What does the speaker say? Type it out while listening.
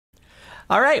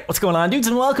Alright, what's going on, dudes,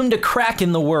 and welcome to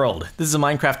Cracking the World. This is a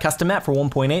Minecraft custom map for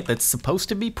 1.8 that's supposed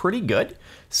to be pretty good,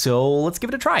 so let's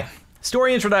give it a try.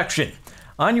 Story introduction.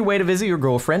 On your way to visit your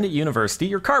girlfriend at university,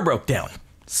 your car broke down.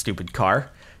 Stupid car.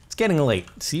 It's getting late,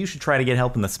 so you should try to get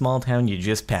help in the small town you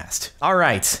just passed.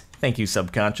 Alright, thank you,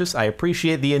 Subconscious. I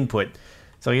appreciate the input.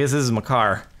 So I guess this is my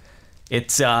car.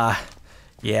 It's,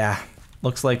 yeah,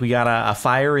 looks like we got a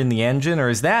fire in the engine, or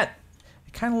is that?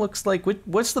 It kind of looks like,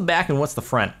 what's the back and what's the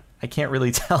front? I can't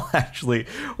really tell, actually.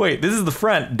 Wait, this is the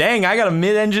front. Dang, I got a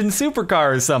mid-engine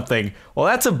supercar or something. Well,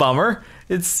 that's a bummer.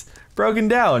 It's broken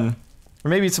down. Or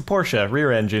maybe it's a Porsche,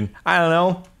 rear engine. I don't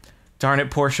know. Darn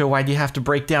it, Porsche, why'd you have to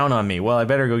break down on me? Well, I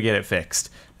better go get it fixed.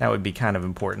 That would be kind of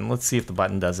important. Let's see if the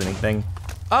button does anything.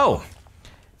 Oh,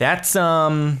 that's,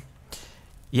 yeah,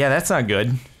 that's not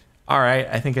good. All right,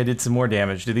 I think I did some more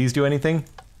damage. Do these do anything?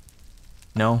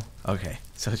 No? Okay,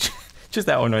 so just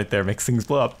that one right there makes things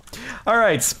blow up. All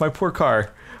right, my poor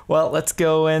car. Well, let's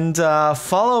go and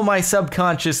follow my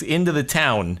subconscious into the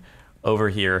town over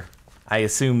here. I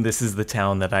assume this is the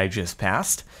town that I just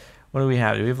passed. What do we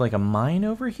have? Do we have like a mine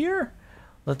over here?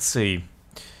 Let's see.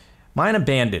 Mine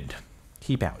abandoned.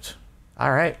 Keep out.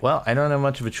 All right, well, I don't have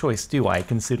much of a choice, do I,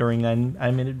 considering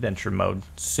I'm in adventure mode.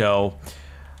 So,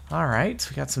 all right,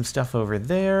 we got some stuff over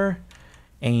there.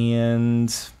 And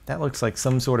that looks like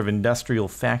some sort of industrial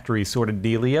factory sort of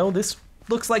dealio. This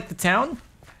looks like the town.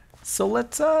 So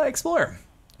let's explore.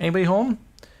 Anybody home?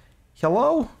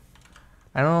 Hello?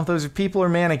 I don't know if those are people or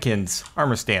mannequins.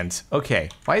 Armor stands. Okay.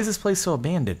 Why is this place so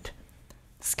abandoned?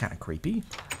 This is kind of creepy.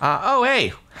 Oh,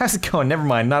 hey. How's it going? Never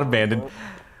mind. Not abandoned.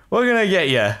 What can I get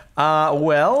you?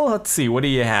 Well, let's see. What do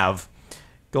you have?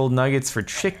 Gold nuggets for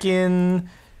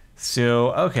chicken.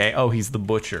 So, okay. Oh, he's the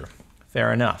butcher.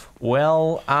 Fair enough.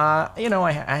 Well, you know,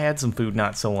 I had some food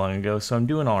not so long ago, so I'm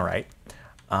doing all right.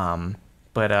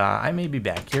 But I may be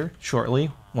back here shortly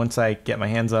once I get my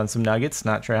hands on some nuggets.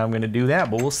 Not sure how I'm going to do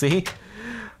that, but we'll see.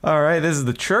 All right, this is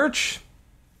the church.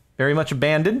 Very much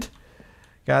abandoned.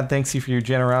 God thanks you for your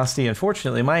generosity.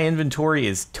 Unfortunately, my inventory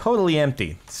is totally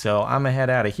empty, so I'm going to head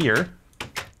out of here.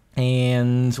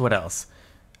 And what else?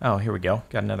 Oh, here we go.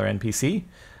 Got another NPC.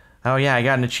 Oh, yeah, I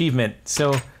got an achievement.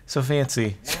 So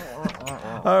fancy.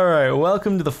 All right,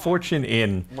 welcome to the Fortune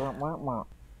Inn.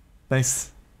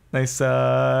 Nice voice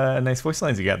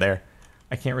lines you got there.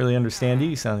 I can't really understand you.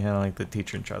 You sound kind of like the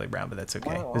teacher in Charlie Brown, but that's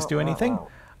okay. Does this do anything?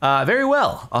 Very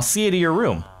well. I'll see you to your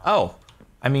room. Oh,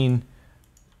 I mean,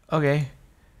 okay.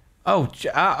 Oh,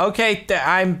 okay.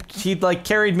 He like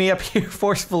carried me up here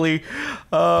forcefully.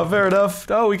 Fair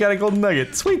enough. Oh, we got a golden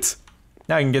nugget. Sweet.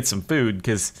 Now I can get some food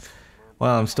because,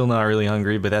 well, I'm still not really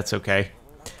hungry, but that's okay.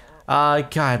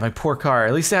 God, my poor car.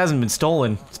 At least it hasn't been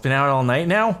stolen. It's been out all night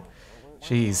now.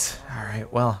 Jeez. All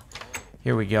right. Well,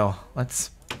 here we go.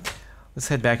 Let's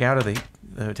head back out of the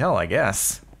hotel, I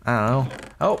guess. I don't know.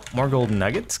 Oh, more golden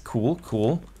nuggets. Cool,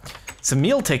 cool. Some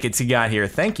meal tickets you got here.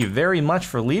 Thank you very much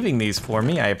for leaving these for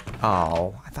me. I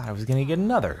thought I was gonna get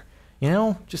another. You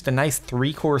know, just a nice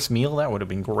 3-course meal. That would have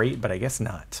been great, but I guess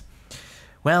not.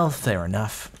 Well, fair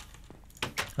enough.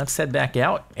 Let's head back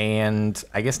out, and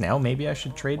I guess now maybe I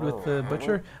should trade with the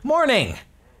butcher. Morning!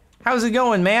 How's it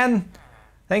going, man?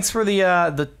 Thanks for the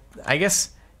I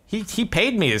guess he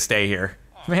paid me to stay here.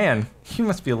 Man, you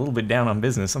must be a little bit down on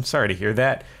business. I'm sorry to hear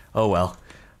that. Oh well.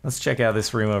 Let's check out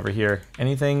this room over here.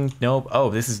 Anything? Nope. Oh,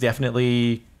 this is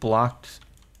definitely blocked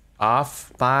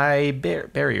off by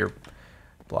barrier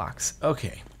blocks.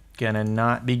 Okay. Gonna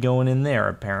not be going in there,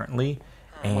 apparently.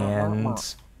 And...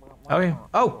 okay.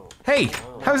 Oh! Hey!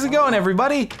 How's it going,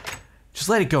 everybody? Just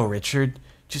let it go, Richard.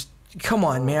 Just... come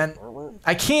on, man.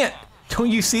 I can't! Don't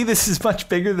you see this is much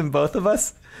bigger than both of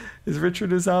us? Is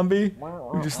Richard a zombie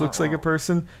who just looks like a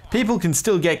person? People can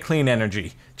still get clean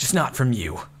energy, just not from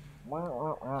you.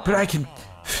 But I can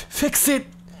fix it.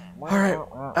 All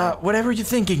right, whatever you're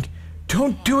thinking,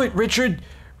 don't do it, Richard.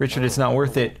 Richard, it's not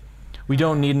worth it. We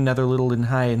don't need another Little and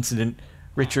High incident.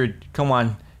 Richard, come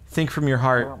on, think from your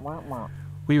heart.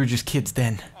 We were just kids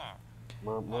then.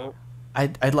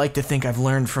 I'd like to think I've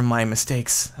learned from my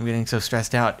mistakes. I'm getting so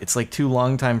stressed out. It's like 2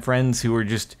 longtime friends who were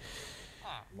just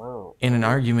in an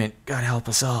argument. God help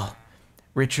us all.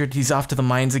 Richard, he's off to the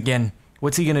mines again.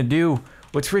 What's he gonna do?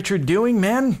 What's Richard doing,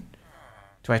 man?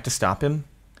 Do I have to stop him?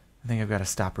 I think I've got to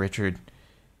stop Richard.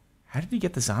 How did he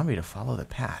get the zombie to follow the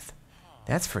path?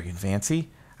 That's friggin' fancy.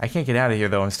 I can't get out of here,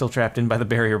 though. I'm still trapped in by the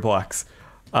barrier blocks.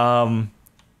 Am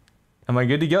I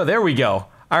good to go? There we go.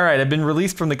 All right, I've been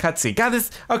released from the cutscene. God, this...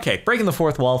 okay, breaking the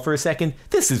fourth wall for a second.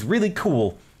 This is really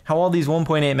cool. How all these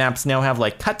 1.8 maps now have,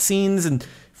 like, cutscenes and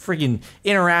friggin'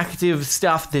 interactive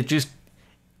stuff that just...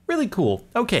 really cool.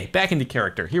 Okay, back into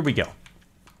character. Here we go.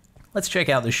 Let's check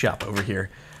out the shop over here.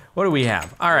 What do we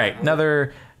have? All right,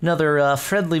 another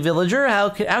friendly villager. How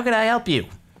could I help you?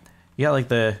 You got like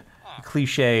the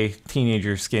cliche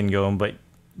teenager skin going, but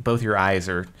both your eyes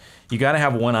are... You gotta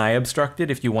have one eye obstructed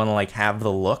if you wanna like have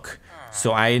the look.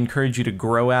 So I encourage you to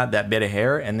grow out that bit of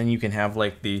hair, and then you can have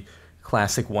like the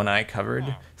classic one eye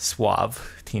covered,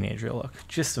 suave teenager look.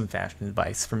 Just some fashion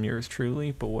advice from yours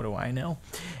truly, but what do I know?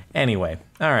 Anyway,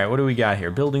 all right, what do we got here?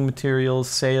 Building materials,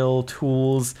 sale,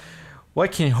 tools.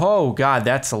 Oh God,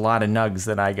 that's a lot of nugs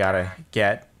that I gotta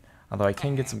get. Although I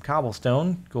can get some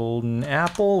cobblestone, golden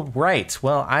apple. Right,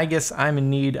 well, I guess I'm in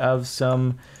need of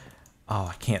some... Oh,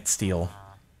 I can't steal.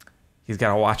 He's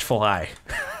got a watchful eye.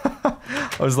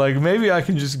 I was like, maybe I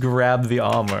can just grab the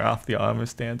armor off the armor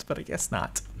stands, but I guess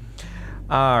not.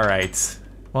 All right.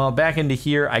 Well, back into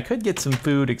here. I could get some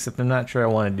food, except I'm not sure I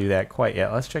want to do that quite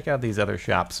yet. Let's check out these other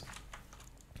shops.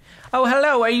 Oh,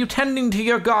 hello. Are you tending to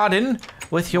your garden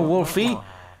with your wolfie?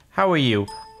 How are you?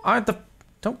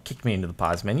 Don't kick me into the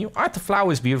pause menu. Aren't the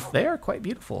flowers beautiful? They are quite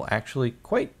beautiful, actually.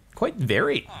 Quite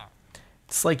varied.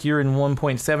 It's like you're in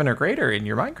 1.7 or greater in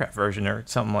your Minecraft version or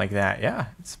something like that. Yeah,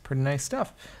 it's pretty nice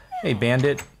stuff. Hey,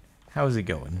 Bandit. How's it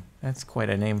going? That's quite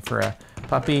a name for a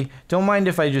puppy. Don't mind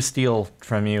if I just steal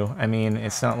from you. I mean,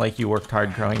 it's not like you worked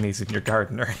hard growing these in your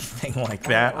garden or anything like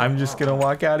that. I'm just gonna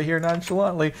walk out of here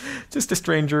nonchalantly. Just a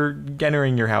stranger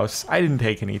entering your house. I didn't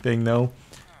take anything, though.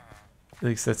 At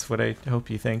least that's what I hope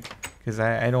you think. Because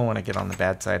I don't want to get on the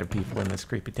bad side of people in this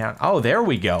creepy town. Oh, there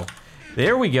we go.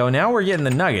 There we go. Now we're getting the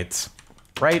nuggets.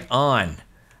 Right on.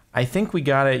 I think we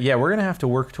got it. Yeah, we're going to have to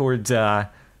work towards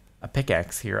a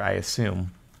pickaxe here, I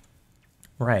assume.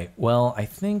 Right. Well, I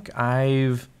think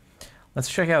let's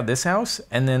check out this house,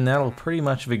 and then that'll pretty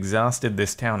much have exhausted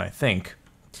this town, I think.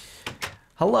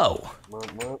 Hello.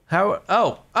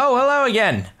 Oh, hello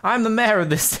again. I'm the mayor of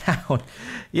this town.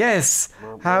 Yes.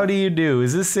 How do you do?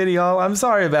 Is this City Hall? I'm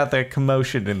sorry about the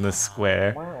commotion in the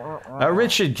square.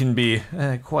 Richard can be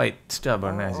quite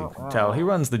stubborn, as you can tell. He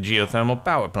runs the geothermal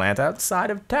power plant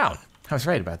outside of town. I was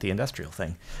right about the industrial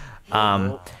thing.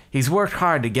 He's worked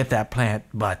hard to get that plant,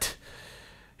 but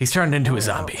he's turned into a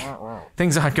zombie.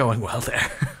 Things aren't going well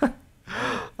there.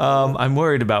 I'm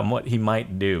worried about what he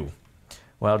might do.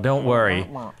 Well, don't worry.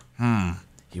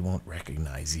 He won't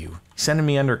recognize you. Sending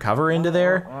me undercover into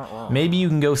there? Maybe you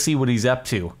can go see what he's up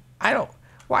to.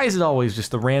 Why is it always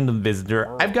just a random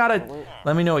visitor?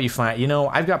 Let me know what you find. You know,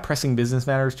 I've got pressing business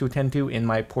matters to attend to in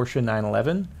my Porsche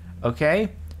 911, okay?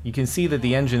 You can see that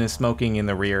the engine is smoking in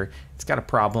the rear. It's got a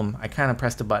problem. I kind of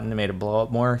pressed a button and made it blow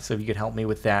up more, so if you could help me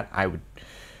with that, I would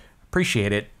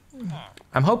appreciate it.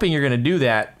 I'm hoping you're gonna do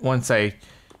that once I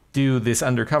do this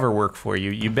undercover work for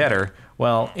you. You better.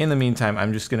 Well, in the meantime,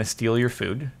 I'm just gonna steal your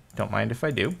food. Don't mind if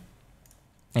I do.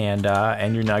 And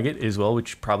your nugget as well,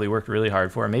 which probably worked really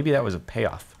hard for him. Maybe that was a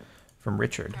payoff from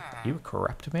Richard. Are you a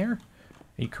corrupt mayor?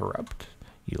 Are you corrupt?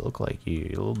 You look like you're a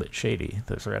little bit shady.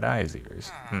 Those red eyes of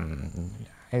yours.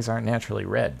 Eyes aren't naturally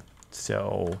red.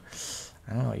 So,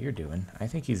 I don't know what you're doing. I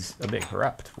think he's a bit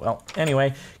corrupt. Well,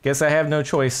 anyway, guess I have no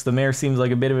choice. The mayor seems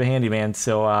like a bit of a handyman,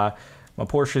 so my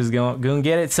Porsche is going to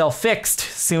get itself fixed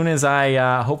soon as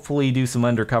I hopefully do some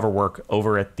undercover work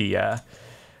over at the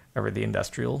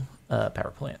industrial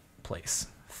power plant place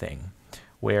thing,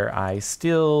 where I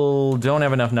still don't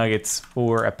have enough nuggets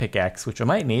for a pickaxe, which I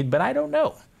might need, but I don't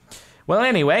know. Well,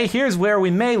 anyway, here's where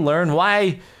we may learn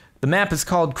why the map is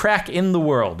called Crack in the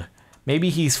World. Maybe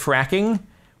he's fracking,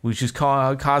 which is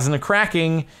causing a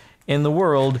cracking in the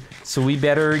world, so we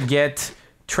better get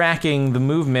tracking the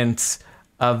movements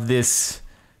of this.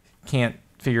 Can't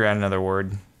figure out another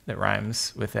word that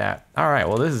rhymes with that. All right,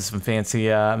 well, this is some fancy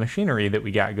machinery that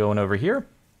we got going over here.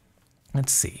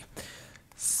 Let's see.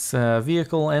 It's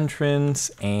vehicle entrance,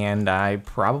 and I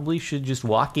probably should just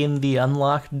walk in the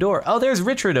unlocked door. Oh, there's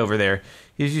Richard over there.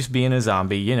 He's just being a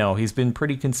zombie. You know, he's been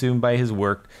pretty consumed by his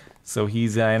work, so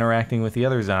he's interacting with the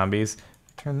other zombies.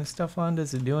 Turn this stuff on.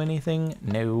 Does it do anything?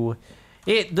 No,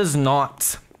 it does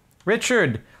not.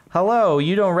 Richard, hello.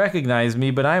 You don't recognize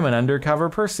me, but I'm an undercover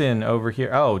person over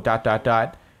here. Oh, ...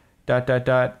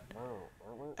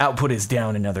 Output is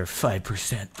down another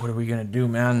 5%. What are we gonna do,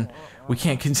 man? We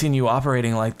can't continue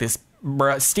operating like this.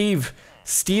 Bruh,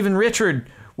 Steve and Richard,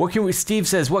 Steve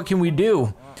says, what can we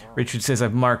do? Richard says,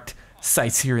 I've marked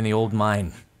sites here in the old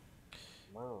mine.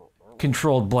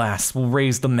 Controlled blasts will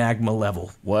raise the magma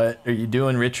level. What are you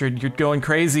doing, Richard? You're going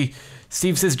crazy.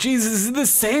 Steve says, Jesus, is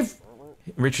this safe?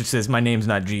 Richard says, my name's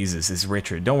not Jesus, it's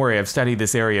Richard. Don't worry, I've studied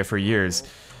this area for years.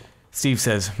 Steve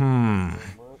says,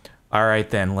 all right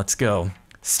then, let's go.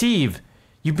 Steve,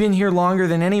 you've been here longer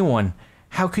than anyone.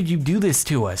 How could you do this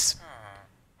to us?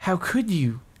 How could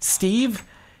you? Steve?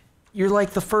 you're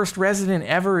like the first resident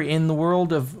ever in the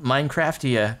world of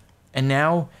Minecraftia, and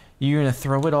now you're gonna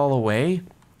throw it all away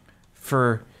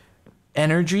for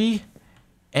energy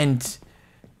and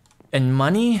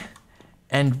money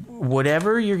and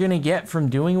whatever you're gonna get from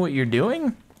doing what you're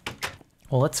doing?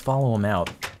 Well, let's follow him out.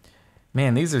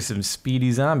 Man, these are some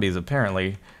speedy zombies,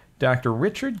 apparently. Dr.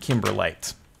 Richard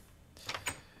Kimberlite.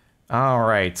 All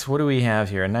right, what do we have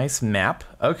here? A nice map.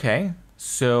 Okay,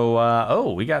 so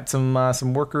oh, we got some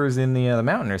workers in the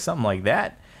mountain or something like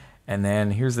that. And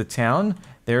then here's the town.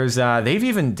 There's they've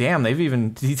even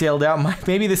detailed out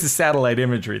maybe this is satellite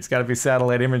imagery. It's got to be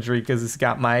satellite imagery because it's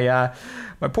got my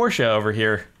my Porsche over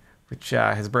here, which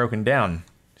has broken down,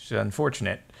 which is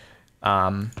unfortunate.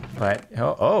 But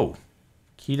oh,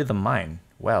 key to the mine.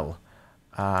 Well,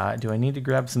 do I need to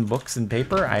grab some books and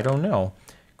paper? I don't know.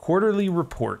 Quarterly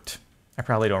report. I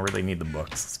probably don't really need the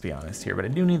books, let's be honest here, but I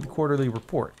do need the quarterly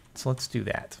report. So let's do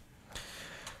that.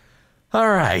 All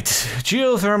right,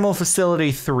 Geothermal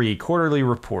Facility 3, quarterly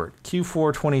report.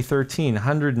 Q4 2013,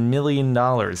 $100 million.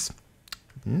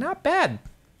 Not bad.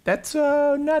 That's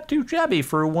not too shabby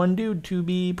for one dude to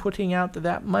be putting out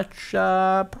that much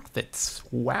profits.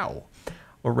 Wow.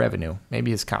 Or revenue. Maybe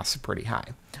his costs are pretty high.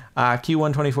 Q1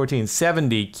 2014,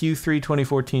 70. Q3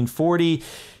 2014, 40.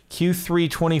 Q3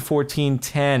 2014,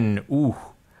 10.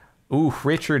 Ooh,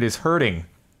 Richard is hurting.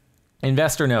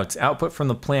 Investor notes, output from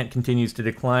the plant continues to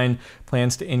decline.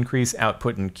 Plans to increase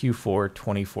output in Q4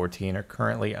 2014 are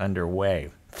currently underway.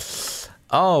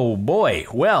 Oh boy,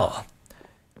 well,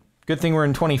 good thing we're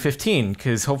in 2015,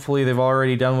 because hopefully they've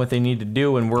already done what they need to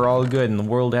do and we're all good and the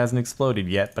world hasn't exploded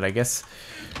yet, but I guess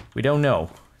we don't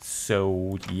know.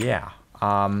 So yeah,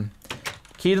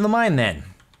 key to the mine then.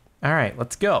 All right,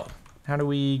 let's go. How do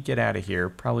we get out of here?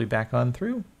 Probably back on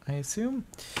through, I assume.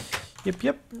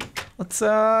 Yep. Let's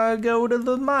go to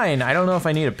the mine. I don't know if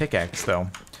I need a pickaxe though.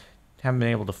 Haven't been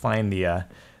able to find the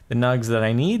nugs that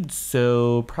I need,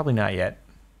 so probably not yet.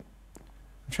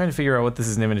 I'm trying to figure out what this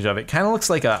is an image of. It kind of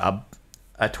looks like a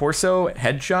torso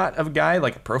headshot of a guy,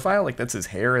 like a profile. Like that's his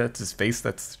hair, that's his face,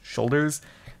 that's shoulders,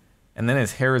 and then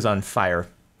his hair is on fire.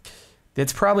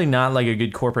 It's probably not like a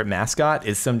good corporate mascot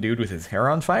is some dude with his hair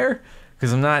on fire,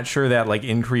 because I'm not sure that like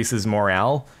increases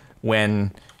morale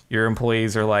when your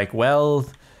employees are like, well,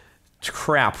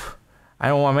 crap, I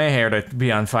don't want my hair to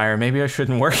be on fire. Maybe I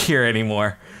shouldn't work here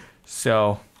anymore.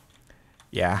 So,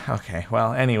 yeah, okay.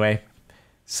 Well, anyway,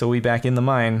 so we back in the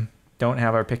mine. Don't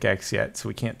have our pickaxe yet, so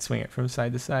we can't swing it from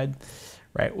side to side.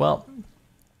 Right, well,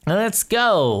 let's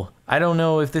go. I don't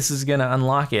know if this is going to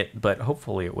unlock it, but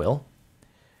hopefully it will.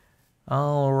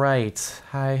 All right,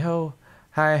 hi-ho,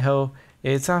 hi-ho.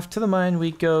 It's off to the mine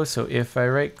we go, so if I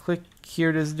right-click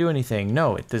here, does it do anything?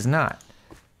 No, it does not.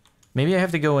 Maybe I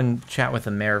have to go and chat with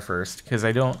the mayor first, because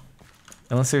I don't,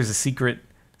 unless there's a secret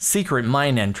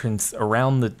mine entrance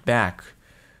around the back,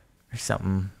 or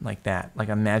something like that. Like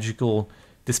a magical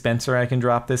dispenser I can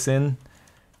drop this in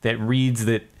that reads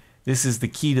that this is the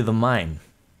key to the mine.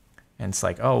 And it's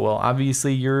like, oh, well,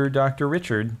 obviously you're Dr.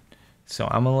 Richard, so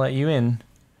I'm gonna let you in.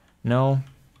 No.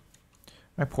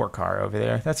 My poor car over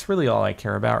there. That's really all I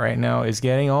care about right now is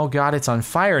getting, oh God, it's on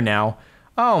fire now.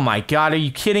 Oh my God, are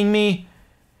you kidding me?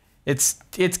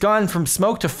 It's gone from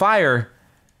smoke to fire.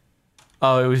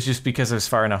 Oh, it was just because I was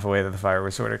far enough away that the fire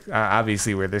was sort of,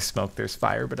 obviously where there's smoke, there's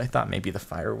fire, but I thought maybe the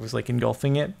fire was like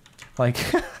engulfing it. Like,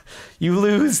 you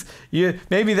lose,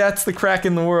 maybe that's the crack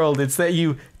in the world. It's that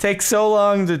you take so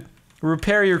long to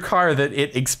repair your car that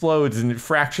it explodes and it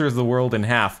fractures the world in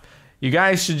half. You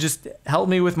guys should just help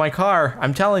me with my car.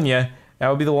 I'm telling you, that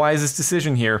would be the wisest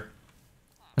decision here.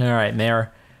 All right,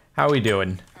 Mayor, how are we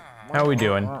doing? How are we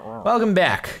doing? Welcome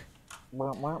back.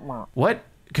 What?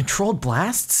 Controlled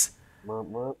blasts?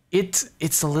 It's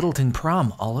the Littleton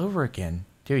prom all over again.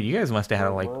 Dude, you guys must have had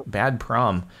a, like, bad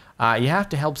prom. You have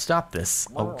to help stop this,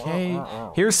 okay?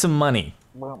 Here's some money.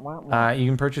 You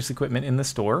can purchase equipment in the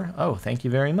store. Oh, thank you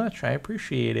very much. I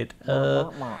appreciate it.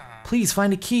 Please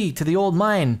find a key to the old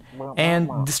mine and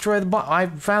destroy the bomb. I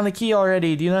found the key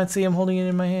already. Do you not see I'm holding it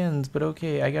in my hands? But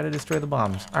okay, I gotta destroy the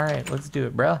bombs. All right, let's do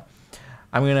it, bruh.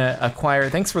 I'm gonna acquire.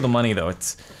 Thanks for the money, though.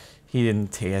 He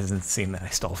hasn't seen that I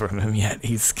stole from him yet.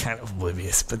 He's kind of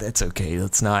oblivious, but that's okay.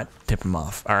 Let's not tip him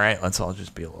off. All right, let's all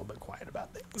just be a little bit quiet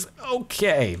about things.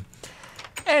 Okay.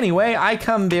 Anyway, I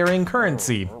come bearing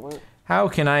currency. How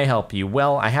can I help you?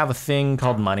 Well, I have a thing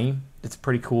called money. It's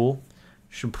pretty cool.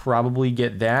 Should probably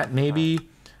get that, maybe.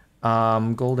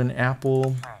 Golden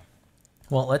apple.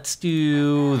 Well, let's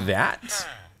do that.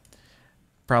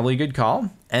 Probably a good call.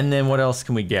 And then what else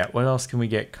can we get? What else can we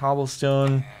get?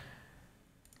 Cobblestone.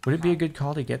 Would it be a good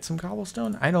call to get some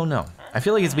cobblestone? I don't know. I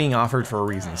feel like it's being offered for a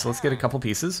reason. So let's get a couple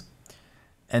pieces.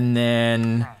 And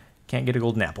then can't get a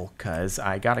golden apple because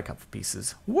I got a couple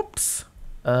pieces. Whoops.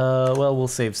 Well, we'll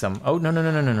save some. Oh,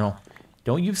 no.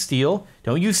 Don't you steal.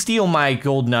 Don't you steal my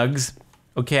gold nugs.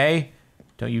 Okay?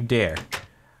 Don't you dare.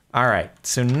 All right,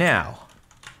 so now,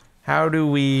 how do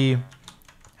we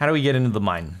get into the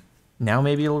mine? Now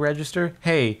maybe it'll register?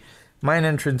 Hey, mine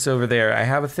entrance over there. I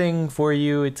have a thing for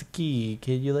you. It's a key.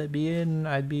 Can you let me in?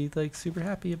 I'd be like super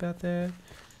happy about that.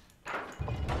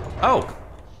 Oh.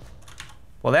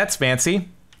 Well, that's fancy.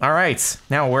 All right,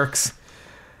 now it works.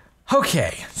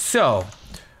 Okay, so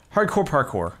hardcore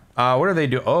parkour. What are they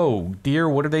doing? Oh dear,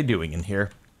 what are they doing in here?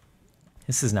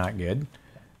 This is not good.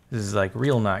 This is like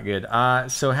real not good.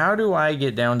 So how do I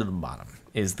get down to the bottom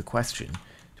is the question.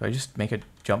 Do I just make a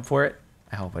jump for it?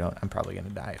 I hope I don't. I'm probably gonna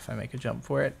die if I make a jump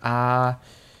for it.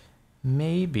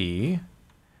 Maybe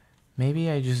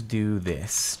I just do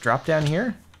this. Drop down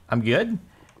here. I'm good.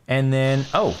 And then,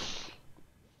 oh,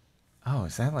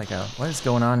 is that like what is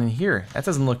going on in here? That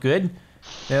doesn't look good.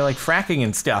 They're like fracking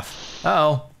and stuff.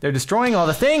 Uh-oh, they're destroying all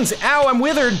the things. Ow, I'm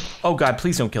withered. Oh God,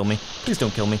 please don't kill me. Please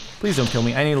don't kill me. Please don't kill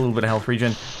me. I need a little bit of health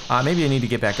regen. Maybe I need to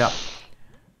get back up.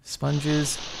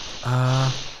 Sponges.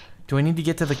 Do I need to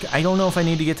get to the, I don't know if I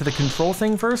need to get to the control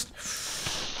thing first.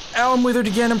 Ow, I'm withered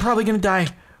again. I'm probably gonna die.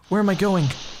 Where am I going?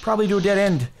 Probably to a dead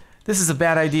end. This is a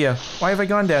bad idea. Why have I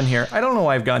gone down here? I don't know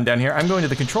why I've gone down here. I'm going to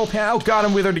the control panel. Oh God,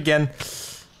 I'm withered again.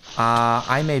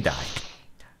 I may die.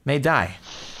 May die.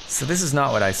 So this is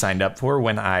not what I signed up for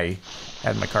when I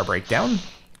had my car break down.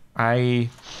 I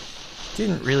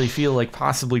didn't really feel like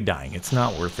possibly dying. It's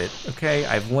not worth it. Okay,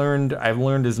 I've learned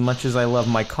as much as I love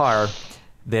my car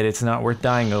that it's not worth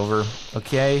dying over.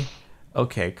 Okay?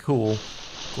 Okay, cool.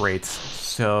 Great.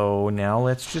 So now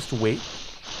let's just wait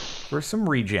for some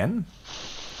regen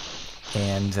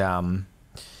and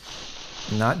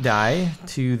not die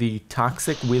to the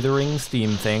toxic withering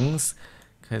steam things,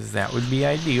 because that would be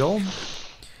ideal.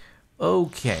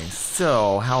 Okay,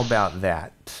 so how about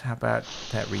that? How about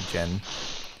that regen?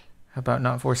 How about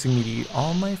not forcing me to eat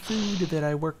all my food that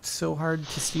I worked so hard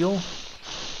to steal?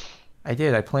 I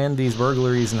did. I planned these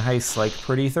burglaries and heists like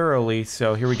pretty thoroughly,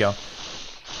 so here we go.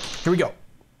 Here we go.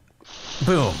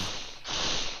 Boom.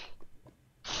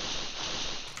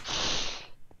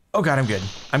 Oh God, I'm good.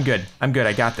 I'm good. I'm good.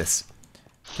 I got this.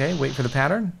 Okay, wait for the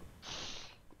pattern.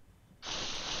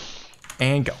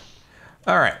 And go.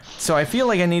 All right, so I feel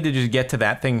like I need to just get to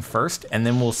that thing first, and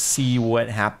then we'll see what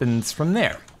happens from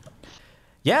there.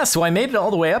 Yeah, so I made it all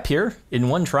the way up here in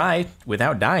one try,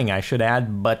 without dying, I should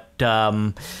add, but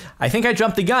I think I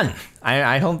jumped the gun.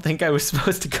 I don't think I was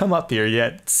supposed to come up here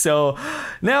yet, so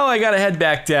now I gotta head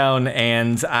back down,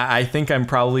 and I think I'm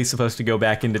probably supposed to go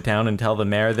back into town and tell the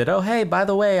mayor that, oh hey, by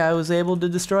the way, I was able to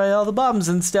destroy all the bombs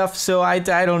and stuff, so I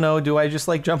don't know, do I just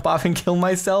like jump off and kill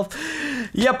myself?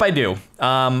 Yep, I do.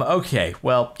 Okay,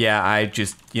 well, yeah, I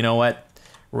just, you know what?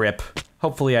 Rip.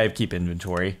 Hopefully I keep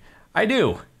inventory. I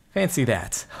do. Fancy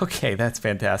that. Okay, that's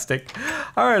fantastic.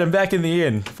 All right, I'm back in the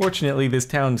inn. Fortunately, this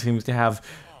town seems to have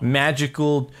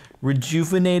magical,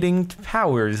 rejuvenating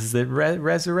powers that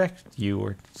resurrect you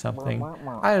or something.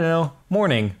 I don't know.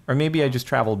 Morning. Or maybe I just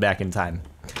traveled back in time.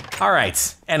 All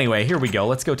right. Anyway, here we go.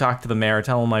 Let's go talk to the mayor,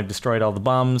 tell him I've destroyed all the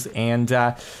bombs, and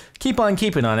keep on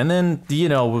keeping on. And then, you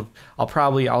know, I'll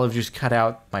have just cut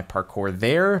out my parkour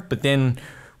there, but then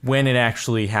when it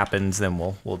actually happens, then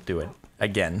we'll do it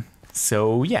again.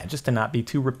 So yeah, just to not be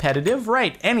too repetitive.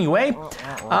 Right, anyway,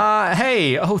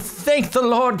 hey, oh thank the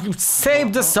Lord you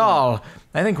saved us all.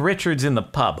 I think Richard's in the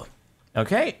pub.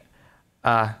 Okay,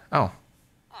 oh.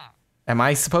 Am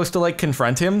I supposed to like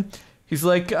confront him? He's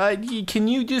like, can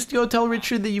you just go tell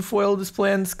Richard that you foiled his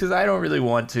plans? Because I don't really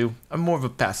want to. I'm more of a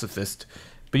pacifist.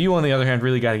 But you on the other hand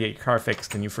really got to get your car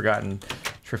fixed and you've forgotten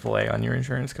AAA on your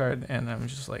insurance card. And I'm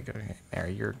just like, okay,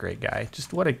 Mary, you're a great guy.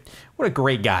 Just what a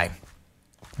great guy.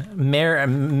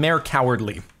 Mayor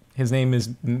Cowardly. His name is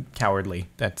Cowardly.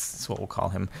 That's what we'll call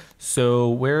him. So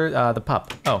where, the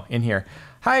pup? Oh, in here.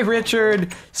 Hi,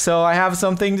 Richard. So I have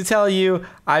something to tell you.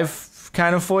 I've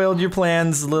kind of foiled your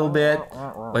plans a little bit.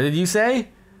 What did you say?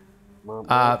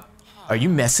 Are you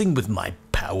messing with my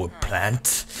power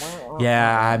plant?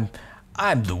 Yeah,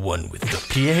 I'm the one with the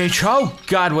pH. Oh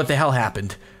God, what the hell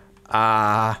happened? Did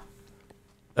I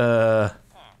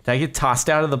get tossed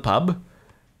out of the pub?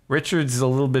 Richard's a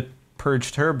little bit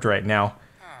perturbed right now.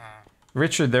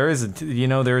 Richard, there is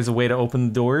a way to open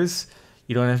the doors.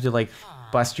 You don't have to like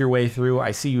bust your way through.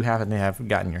 I see you happen to have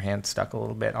gotten your hand stuck a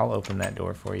little bit. I'll open that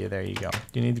door for you. There you go.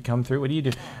 Do you need to come through? What do you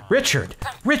do? Richard,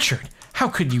 how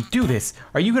could you do this?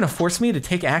 Are you gonna force me to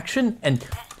take action and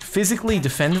physically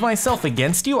defend myself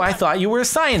against you? I thought you were a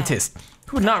scientist.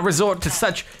 Who would not resort to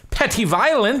such petty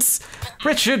violence?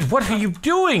 Richard, what are you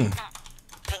doing?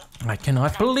 I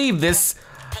cannot believe this.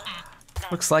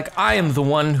 Looks like I am the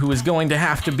one who is going to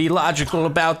have to be logical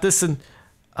about this and...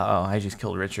 Uh-oh, I just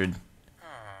killed Richard.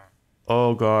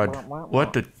 Oh God.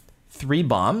 What the... 3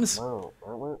 bombs?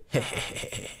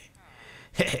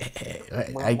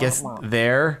 I guess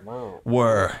there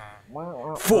were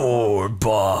 4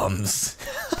 bombs.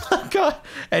 God,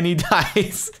 and he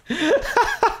dies.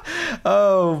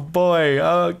 Oh boy.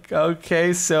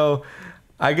 Okay, so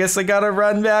I guess I gotta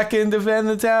run back and defend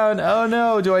the town. Oh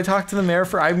no, do I talk to the mayor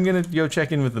first? I'm gonna go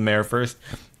check in with the mayor first.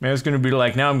 Mayor's gonna be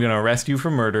like, now I'm gonna arrest you for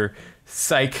murder.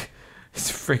 Psych.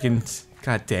 It's freaking,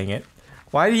 God dang it.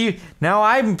 Why do you, now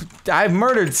I've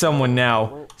murdered someone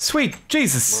now. Sweet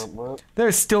Jesus.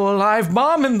 There's still a live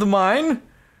bomb in the mine.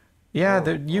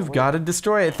 Yeah, you've got to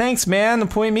destroy it. Thanks, man.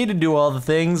 Appoint me to do all the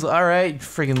things. All right,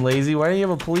 freaking lazy. Why don't you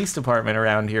have a police department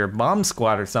around here? Bomb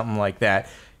squad or something like that.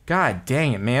 God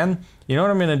dang it, man. You know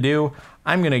what I'm going to do?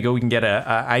 I'm going to go and get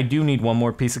I do need one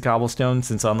more piece of cobblestone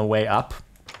since on the way up.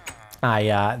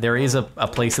 There is a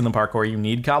place in the park where you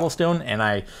need cobblestone, and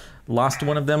I lost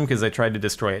one of them because I tried to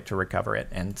destroy it to recover it.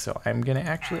 And so I'm going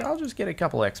to I'll just get a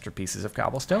couple extra pieces of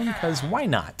cobblestone because why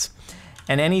not?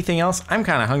 And anything else? I'm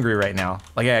kind of hungry right now.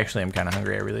 Like, actually, I'm kind of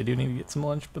hungry. I really do need to get some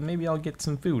lunch, but maybe I'll get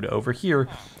some food over here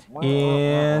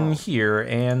and here,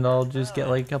 and I'll just get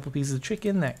like a couple pieces of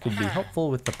chicken. That could be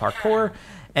helpful with the parkour.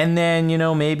 And then, you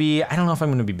know, maybe, I don't know if I'm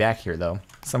going to be back here, though.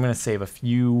 So I'm going to save a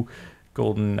few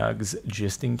golden nugs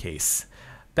just in case.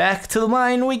 Back to the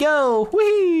mine we go.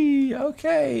 Whee!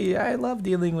 Okay, I love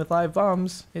dealing with live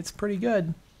bombs. It's pretty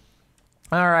good.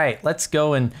 All right, let's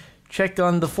go and check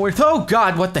on the 4th. Oh,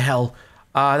 God, what the hell?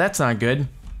 That's not good.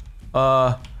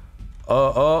 The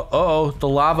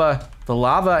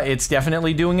lava, it's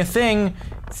definitely doing a thing.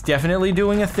 It's definitely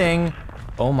doing a thing.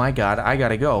 Oh my God, I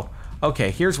gotta go.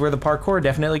 Okay, here's where the parkour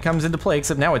definitely comes into play,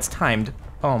 except now it's timed.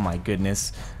 Oh my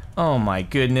goodness. Oh my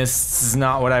goodness, this is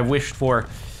not what I wished for.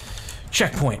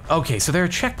 Checkpoint. Okay, so there are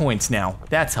checkpoints now.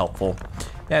 That's helpful.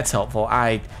 That's helpful.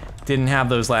 I didn't have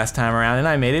those last time around, and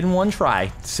I made it in one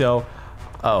try. So,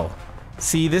 oh.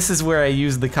 See, this is where I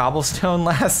used the cobblestone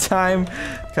last time,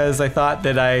 because I thought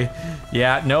that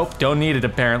yeah, nope, don't need it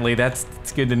apparently.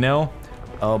 It's good to know.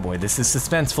 Oh boy, this is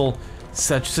suspenseful.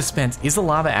 Such suspense. Is the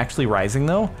lava actually rising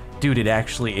though? Dude, it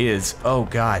actually is. Oh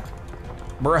God.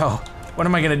 Bro, what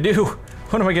am I gonna do?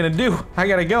 What am I gonna do? I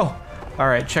gotta go. All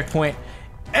right, checkpoint.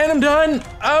 And I'm done.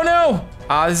 Oh no.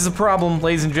 This is a problem,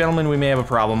 ladies and gentlemen. We may have a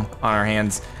problem on our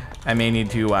hands. I may need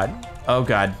to, oh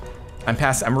God.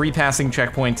 I'm repassing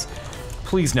checkpoints.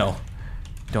 Please no.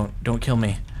 Don't kill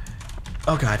me.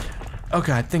 Oh God. Oh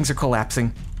God, things are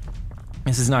collapsing.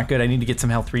 This is not good. I need to get some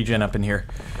health regen up in here.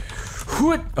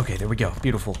 Okay, there we go.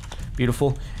 Beautiful.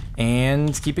 Beautiful.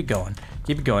 And keep it going.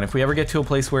 Keep it going. If we ever get to a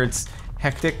place where it's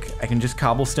hectic, I can just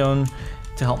cobblestone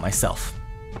to help myself.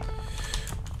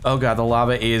 Oh God, the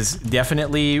lava is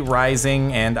definitely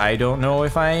rising, and I don't know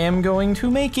if I am going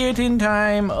to make it in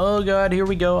time. Oh God, here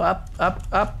we go. Up, up,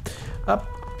 up, up.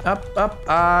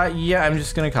 Yeah, I'm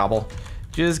just gonna cobble.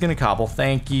 Just gonna cobble.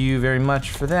 Thank you very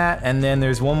much for that. And then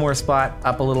there's one more spot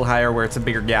up a little higher where it's a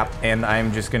bigger gap, and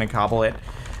I'm just gonna cobble it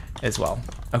as well.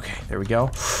 Okay, there we go.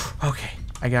 Okay,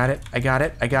 I got it, I got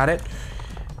it, I got it.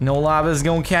 No lava's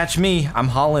gonna catch me. I'm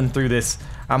hauling through this.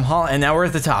 And now we're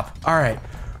at the top. All right,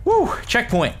 woo,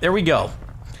 checkpoint, there we go.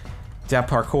 That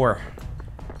parkour.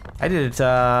 I did it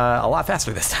a lot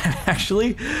faster this time,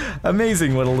 actually.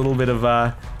 Amazing what a little bit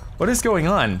of, what is going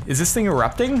on? Is this thing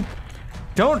erupting?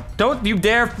 Don't you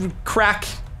dare crack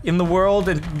in the world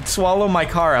and swallow my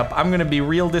car up. I'm gonna be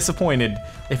real disappointed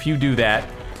if you do that.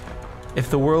 If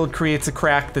the world creates a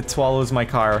crack that swallows my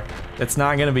car, that's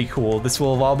not gonna be cool. This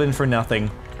will have all been for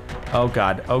nothing. Oh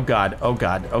God, oh God, oh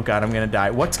God, oh God, I'm gonna die.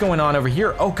 What's going on over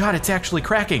here? Oh God, it's actually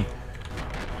cracking.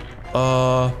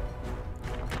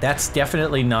 That's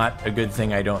definitely not a good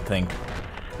thing, I don't think.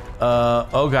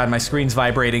 Oh God, my screen's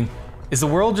vibrating. Is the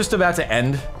world just about to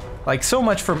end? Like, so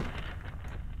much for...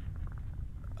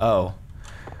 Oh.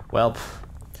 Well,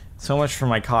 so much for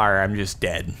my car, I'm just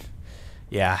dead.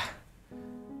 Yeah.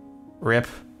 Rip.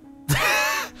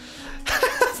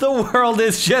 The world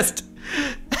is just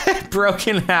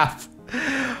broken in half.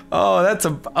 Oh, that's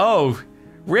a... Oh.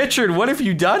 Richard, what have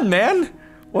you done, man?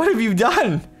 What have you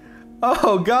done?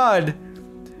 Oh, God.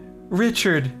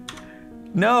 Richard.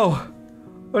 No.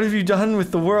 What have you done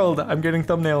with the world? I'm getting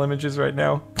thumbnail images right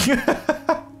now.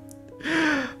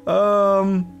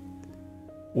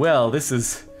 Well, this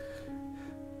is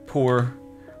poor.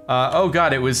 Oh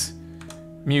God, it was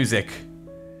music.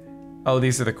 Oh,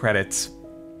 these are the credits.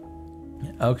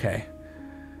 Okay.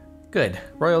 Good.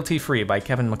 Royalty Free by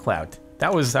Kevin MacLeod. I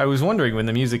was wondering when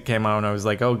the music came out, and I was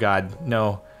like, oh god,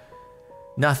 no.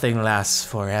 Nothing Lasts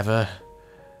Forever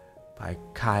by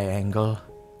Kai Engel.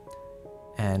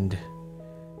 And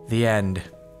the end.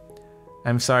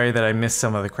 I'm sorry that I missed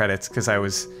some of the credits because I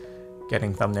was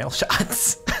getting thumbnail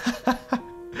shots.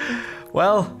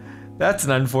 Well, that's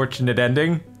an unfortunate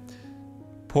ending.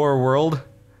 Poor world.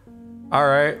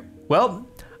 Alright, well,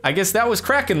 I guess that was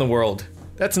Crack in the World.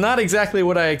 That's not exactly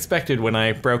what I expected when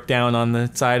I broke down on the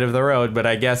side of the road, but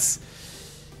I guess,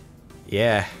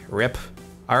 yeah, rip.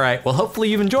 Alright, well hopefully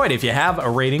you've enjoyed. If you have, a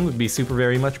rating would be super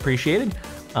very much appreciated.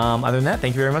 Other than that,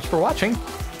 thank you very much for watching,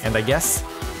 and I guess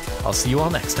I'll see you all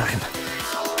next time.